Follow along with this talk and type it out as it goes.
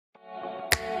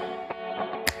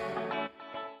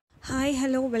Hi,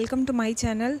 hello, welcome to my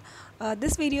channel.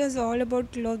 This video is all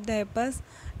about cloth diapers.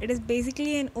 It is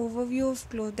basically an overview of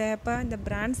cloth diaper and the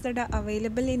brands that are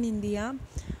available in India.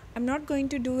 I'm not going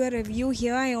to do a review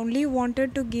here, I only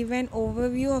wanted to give an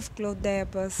overview of cloth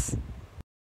diapers.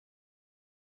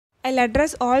 I'll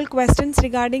address all questions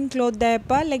regarding cloth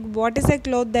diaper, like what is a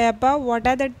cloth diaper, what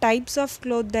are the types of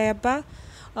cloth diaper,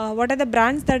 what are the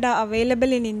brands that are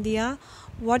available in India,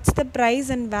 what's the price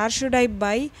and where should I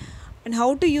buy, and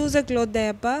how to use a cloth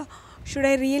diaper, should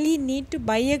I really need to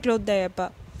buy a cloth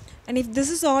diaper. And if this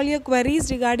is all your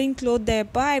queries regarding cloth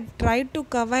diaper, I've tried to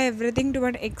cover everything to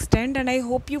an extent and I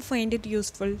hope you find it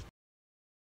useful.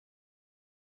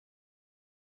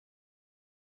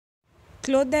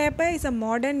 Cloth diaper is a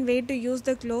modern way to use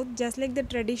the cloth just like the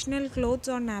traditional clothes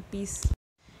or nappies.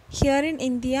 Here in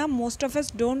India, most of us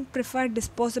don't prefer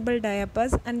disposable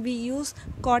diapers and we use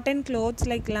cotton clothes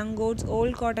like langots,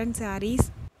 old cotton saris.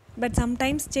 But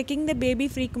sometimes checking the baby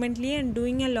frequently and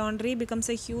doing a laundry becomes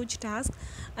a huge task,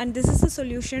 and this is a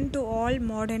solution to all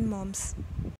modern moms.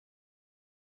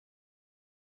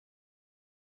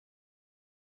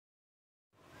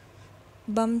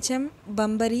 Bumchum,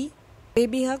 Bumberry,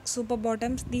 Babyhug, Super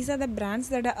Bottoms, these are the brands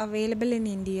that are available in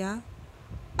India.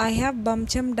 I have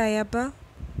Bumchum diaper,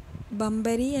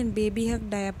 Bumberry and Babyhug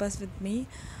diapers with me.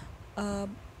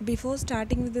 Before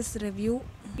starting with this review,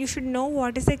 you should know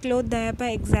what is a cloth diaper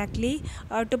exactly.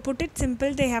 To put it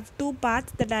simple, they have two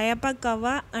parts, the diaper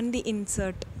cover and the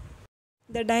insert.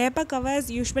 The diaper cover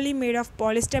is usually made of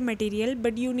polyester material,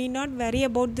 but you need not worry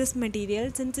about this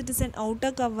material since it is an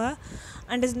outer cover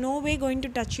and is no way going to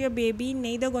touch your baby,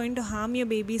 neither going to harm your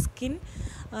baby's skin.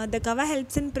 The cover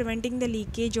helps in preventing the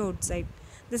leakage outside.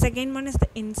 The second one is the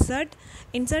insert.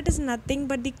 Insert is nothing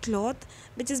but the cloth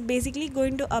which is basically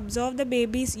going to absorb the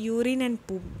baby's urine and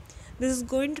poop. This is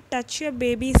going to touch your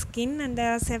baby's skin, and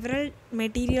there are several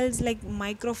materials like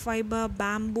microfiber,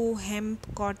 bamboo,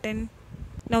 hemp, cotton.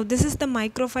 Now this is the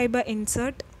microfiber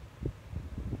insert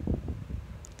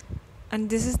and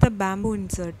this is the bamboo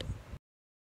insert.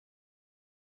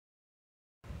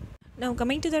 Now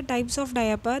coming to the types of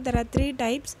diaper, there are three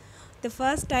types. The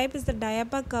first type is the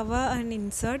diaper cover and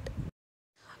insert.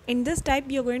 In this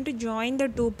type you are going to join the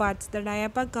two parts, the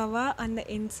diaper cover and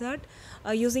the insert,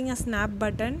 using a snap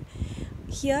button.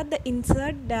 Here the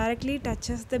insert directly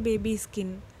touches the baby's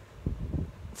skin.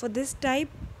 For this type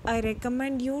I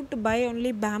recommend you to buy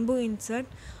only bamboo insert,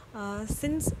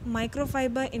 since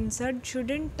microfiber insert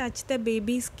shouldn't touch the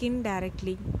baby's skin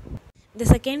directly. The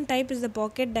second type is the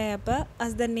pocket diaper.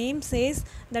 As the name says,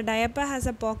 the diaper has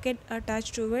a pocket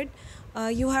attached to it.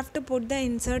 You have to put the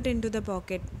insert into the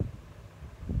pocket.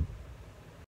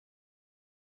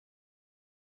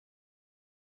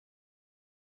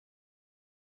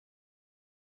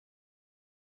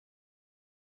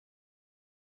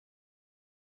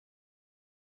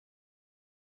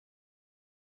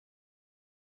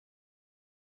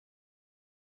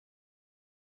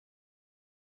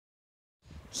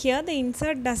 Here the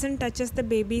insert doesn't touches the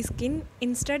baby's skin.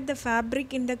 Instead the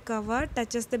fabric in the cover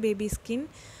touches the baby's skin,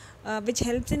 which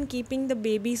helps in keeping the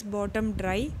baby's bottom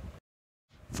dry.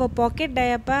 For pocket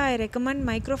diaper, I recommend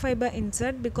microfiber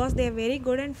insert because they are very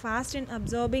good and fast in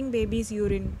absorbing baby's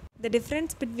urine. The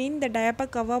difference between the diaper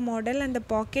cover model and the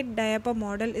pocket diaper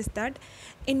model is that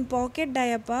in pocket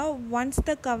diaper, once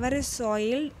the cover is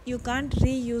soiled, you can't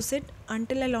reuse it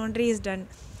until a laundry is done.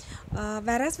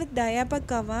 Whereas with diaper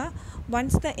cover,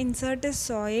 once the insert is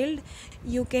soiled,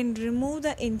 you can remove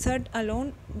the insert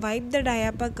alone, wipe the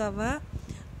diaper cover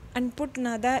and put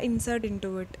another insert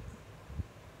into it.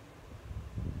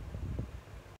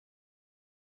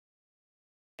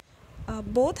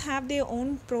 Both have their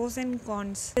own pros and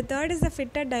cons. The third is the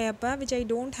fitted diaper, which I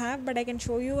don't have, but I can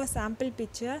show you a sample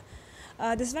picture.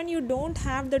 This one you don't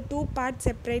have the two parts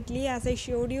separately as I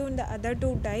showed you in the other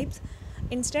two types.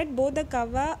 Instead, both the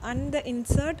cover and the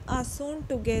insert are sewn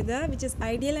together, which is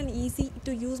ideal and easy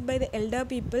to use by the elder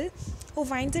people who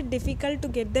finds it difficult to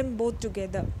get them both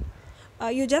together.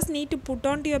 You just need to put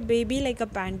onto your baby like a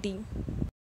panty.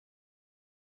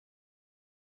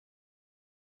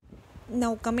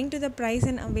 Now coming to the price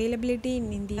and availability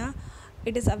in India,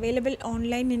 it is available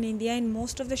online in India in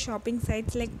most of the shopping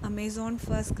sites like Amazon,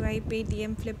 FirstCry,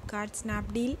 Paytm, Flipkart,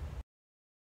 Snapdeal.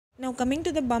 Now coming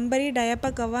to the Bumberry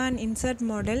diaper cover and insert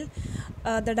model,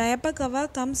 the diaper cover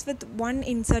comes with one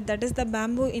insert, that is the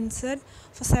bamboo insert,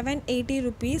 for 780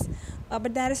 rupees,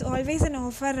 but there is always an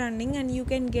offer running and you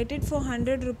can get it for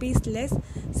 100 rupees less.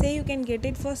 Say you can get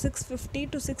it for 650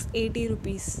 to 680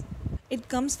 rupees. It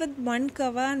comes with one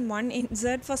cover and one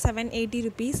insert for 780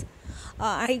 rupees.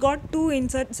 I got two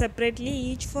inserts separately,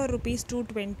 each for rupees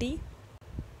 220.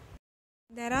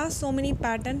 There are so many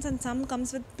patterns and some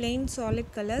comes with plain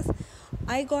solid colors.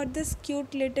 I got this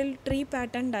cute little tree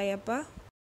pattern diaper.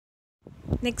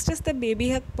 Next is the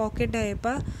Babyhug pocket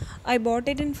diaper. I bought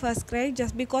it in first cry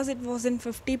just because it was in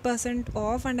 50%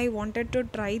 off and I wanted to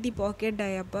try the pocket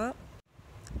diaper.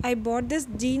 I bought this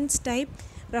jeans type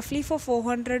roughly for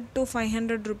 400 to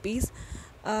 500 rupees,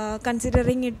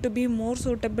 considering it to be more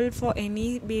suitable for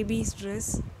any baby's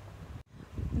dress.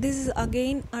 This is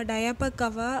again a diaper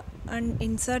cover and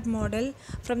insert model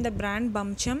from the brand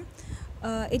Bumchum.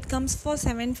 It comes for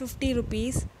 750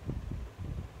 rupees.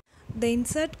 The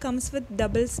insert comes with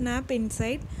double snap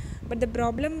inside, but the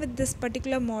problem with this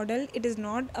particular model, it is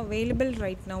not available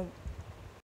right now.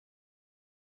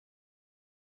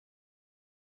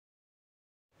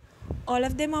 All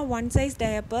of them are one size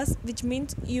diapers, which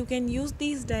means you can use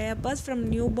these diapers from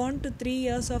newborn to 3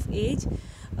 years of age.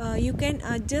 You can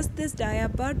adjust this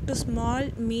diaper to small,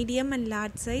 medium and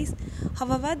large size.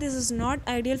 However, this is not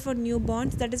ideal for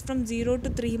newborns, that is from 0 to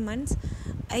 3 months.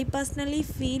 I personally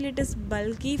feel it is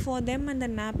bulky for them and the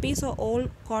nappies or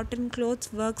old cotton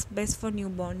clothes works best for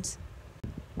newborns.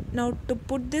 Now to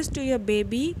put this to your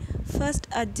baby, first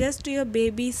adjust to your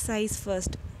baby's size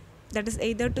first. That is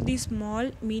either to the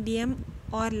small, medium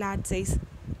or large size.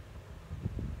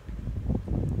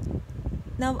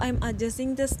 Now I am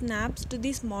adjusting the snaps to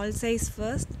the small size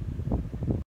first.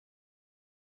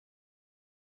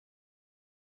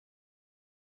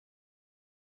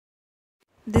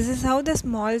 This is how the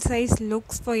small size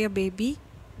looks for your baby.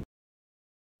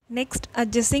 Next,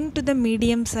 adjusting to the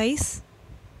medium size.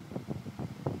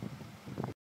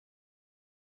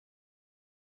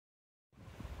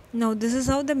 Now this is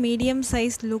how the medium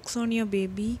size looks on your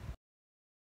baby.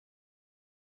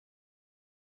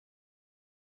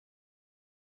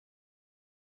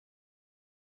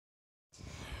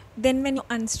 Then when you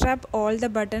unstrap all the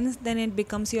buttons, then it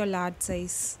becomes your large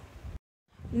size.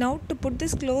 Now to put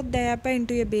this cloth diaper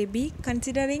into your baby,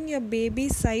 considering your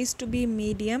baby's size to be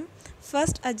medium,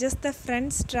 first adjust the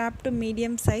front strap to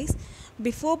medium size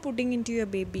before putting into your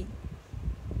baby.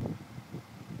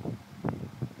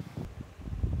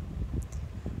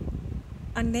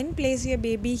 And then place your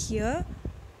baby here.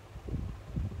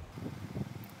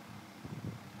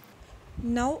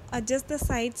 Now adjust the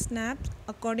side snaps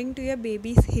according to your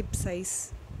baby's hip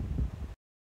size.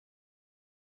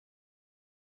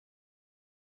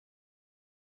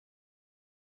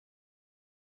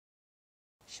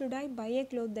 Should I buy a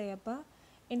cloth diaper?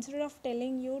 Instead of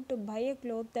telling you to buy a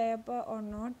cloth diaper or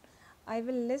not, I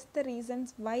will list the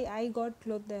reasons why I got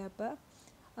cloth diaper.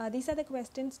 These are the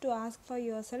questions to ask for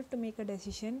yourself to make a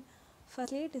decision.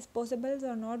 Firstly, disposables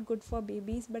are not good for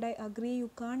babies, but I agree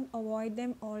you can't avoid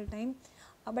them all time.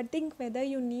 But think whether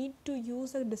you need to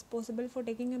use a disposable for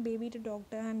taking a baby to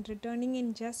doctor and returning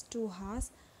in just 2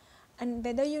 hours, and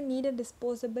whether you need a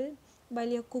disposable while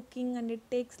you're cooking and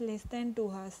it takes less than 2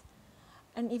 hours.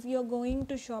 And if you are going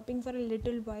to shopping for a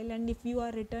little while and if you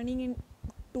are returning in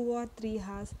 2 or 3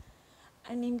 hours,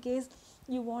 and in case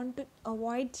you want to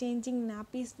avoid changing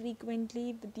nappies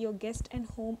frequently with your guest at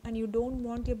home and you don't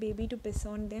want your baby to piss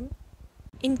on them,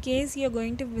 in case you're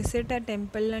going to visit a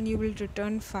temple and you will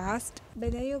return fast,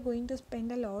 whether you're going to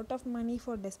spend a lot of money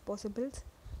for disposables,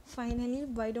 finally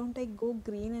why don't I go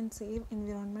green and save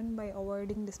environment by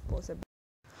avoiding disposables?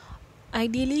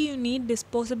 Ideally, you need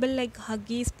disposable like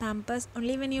Huggies, Pampers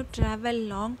only when you travel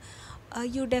long.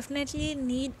 You definitely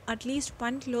need at least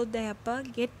one cloth diaper.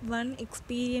 Get one,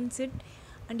 experience it,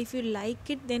 and if you like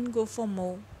it, then go for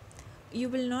more. You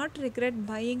will not regret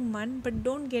buying one, but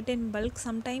don't get in bulk.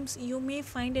 Sometimes you may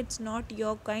find it's not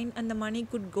your kind and the money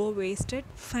could go wasted.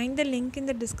 Find the link in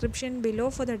the description below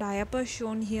for the diaper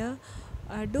shown here.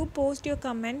 Do post your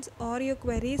comments or your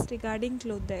queries regarding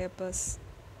cloth diapers.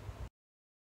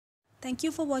 Thank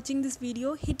you for watching this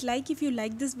video. Hit like if you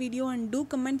like this video and do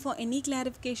comment for any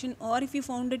clarification, or if you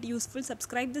found it useful,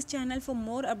 subscribe this channel for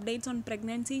more updates on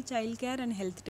pregnancy, childcare and health tips.